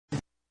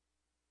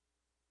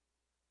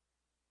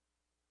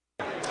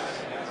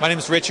My name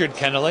is Richard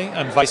Kennelly.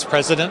 I'm Vice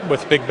President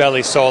with Big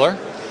Belly Solar,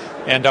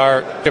 and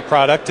our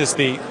product is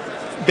the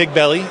Big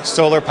Belly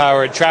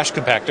solar-powered trash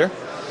compactor.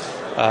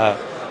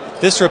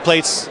 This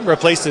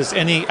replaces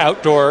any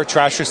outdoor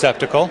trash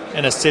receptacle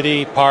in a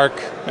city, park,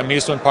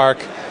 amusement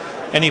park,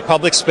 any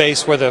public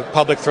space where the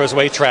public throws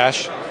away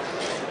trash.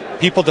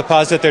 People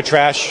deposit their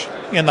trash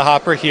in the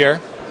hopper here.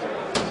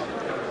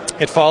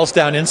 It falls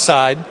down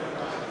inside.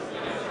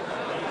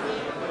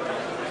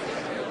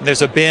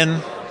 There's a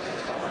bin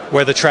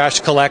where the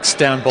trash collects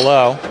down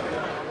below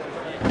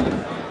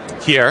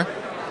here.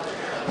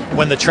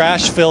 When the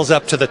trash fills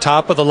up to the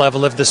top of the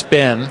level of this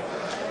bin,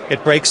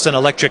 it breaks an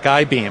electric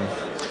I-beam,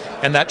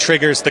 and that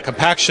triggers the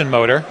compaction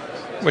motor,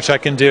 which I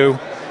can do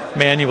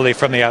manually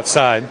from the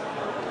outside.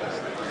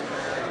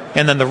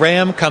 And then the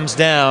ram comes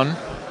down.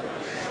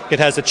 It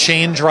has a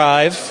chain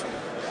drive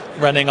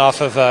running off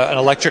of an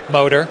electric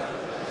motor.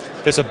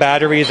 There's a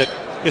battery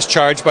that is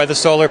charged by the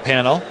solar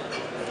panel,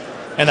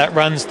 and that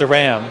runs the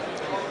ram.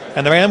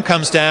 And the ram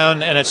comes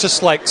down, and it's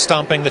just like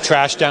stomping the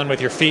trash down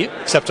with your feet,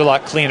 except a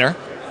lot cleaner.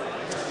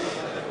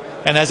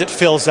 And as it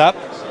fills up,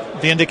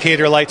 the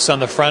indicator lights on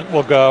the front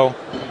will go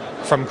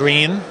from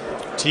green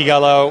to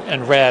yellow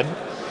and red,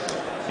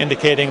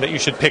 indicating that you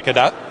should pick it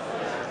up.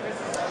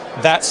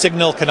 That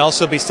signal can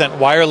also be sent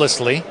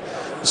wirelessly,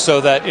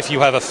 so that if you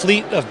have a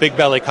fleet of Big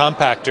Belly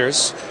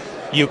compactors,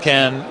 you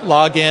can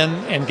log in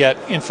and get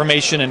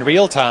information in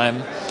real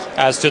time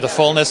as to the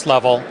fullness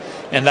level,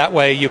 and that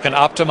way you can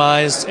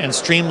optimize and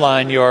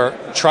streamline your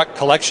truck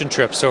collection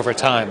trips over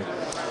time,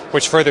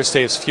 which further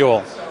saves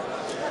fuel.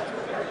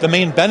 The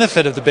main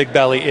benefit of the Big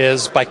Belly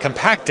is, by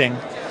compacting,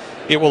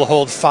 it will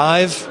hold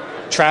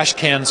 5 trash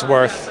cans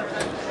worth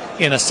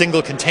in a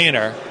single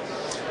container,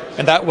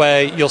 and that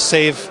way you'll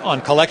save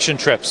on collection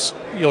trips.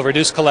 You'll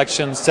reduce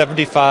collections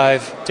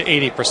 75 to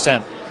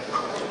 80%.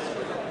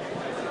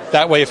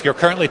 That way, if you're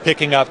currently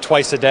picking up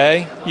twice a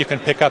day, you can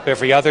pick up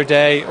every other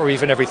day or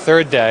even every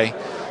third day.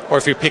 Or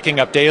if you're picking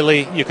up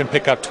daily, you can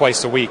pick up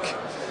twice a week.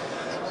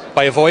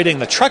 By avoiding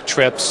the truck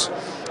trips,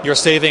 you're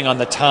saving on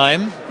the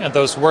time and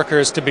those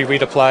workers to be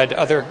redeployed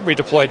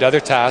to other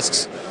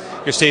tasks.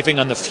 You're saving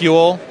on the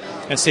fuel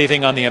and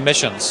saving on the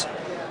emissions.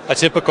 A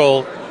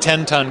typical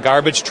 10-ton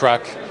garbage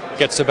truck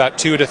gets about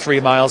 2 to 3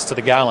 miles to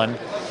the gallon,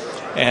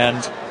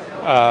 and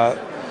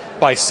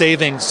by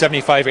saving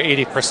 75 or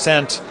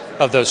 80%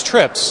 of those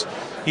trips,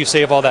 you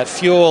save all that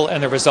fuel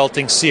and the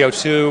resulting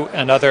CO2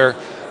 and other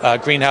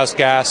greenhouse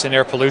gas and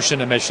air pollution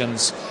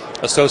emissions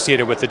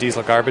associated with the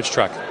diesel garbage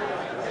truck.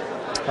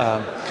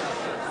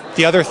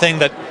 The other thing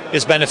that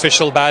is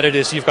beneficial about it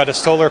is you've got a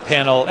solar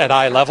panel at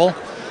eye level,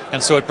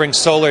 and so it brings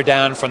solar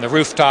down from the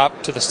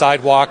rooftop to the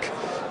sidewalk,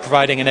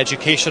 providing an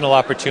educational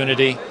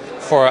opportunity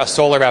for a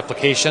solar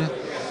application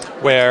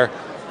where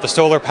the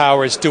solar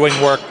power is doing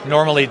work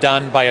normally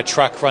done by a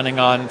truck running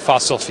on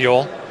fossil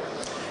fuel.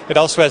 It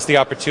also has the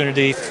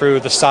opportunity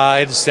through the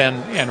sides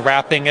and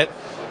wrapping it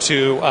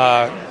to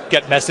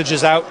get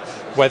messages out,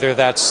 whether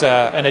that's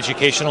an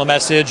educational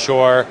message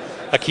or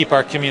a Keep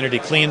Our Community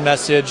Clean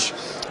message,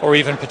 or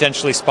even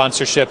potentially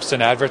sponsorships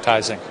and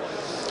advertising.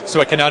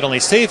 So it can not only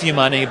save you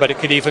money, but it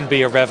could even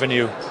be a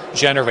revenue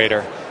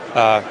generator,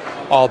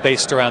 all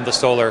based around the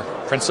solar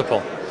principle.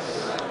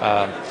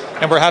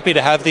 And we're happy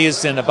to have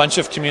these in a bunch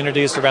of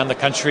communities around the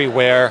country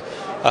where,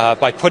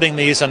 by putting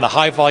these in the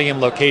high volume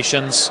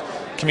locations,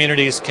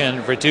 communities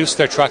can reduce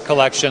their truck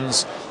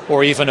collections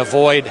or even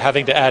avoid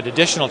having to add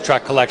additional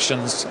truck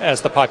collections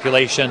as the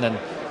population and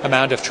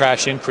amount of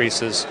trash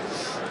increases,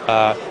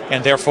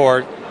 and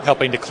therefore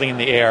helping to clean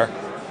the air.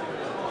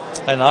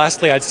 And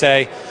lastly, I'd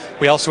say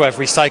we also have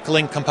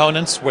recycling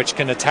components which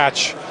can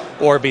attach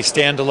or be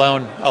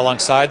standalone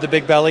alongside the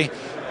Big Belly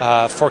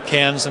for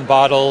cans and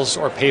bottles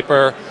or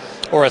paper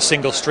or a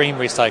single stream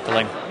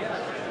recycling.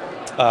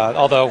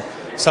 Although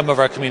some of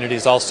our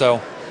communities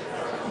also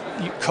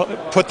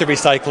put the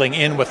recycling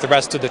in with the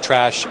rest of the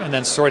trash and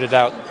then sort it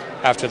out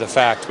after the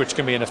fact, which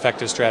can be an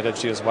effective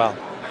strategy as well.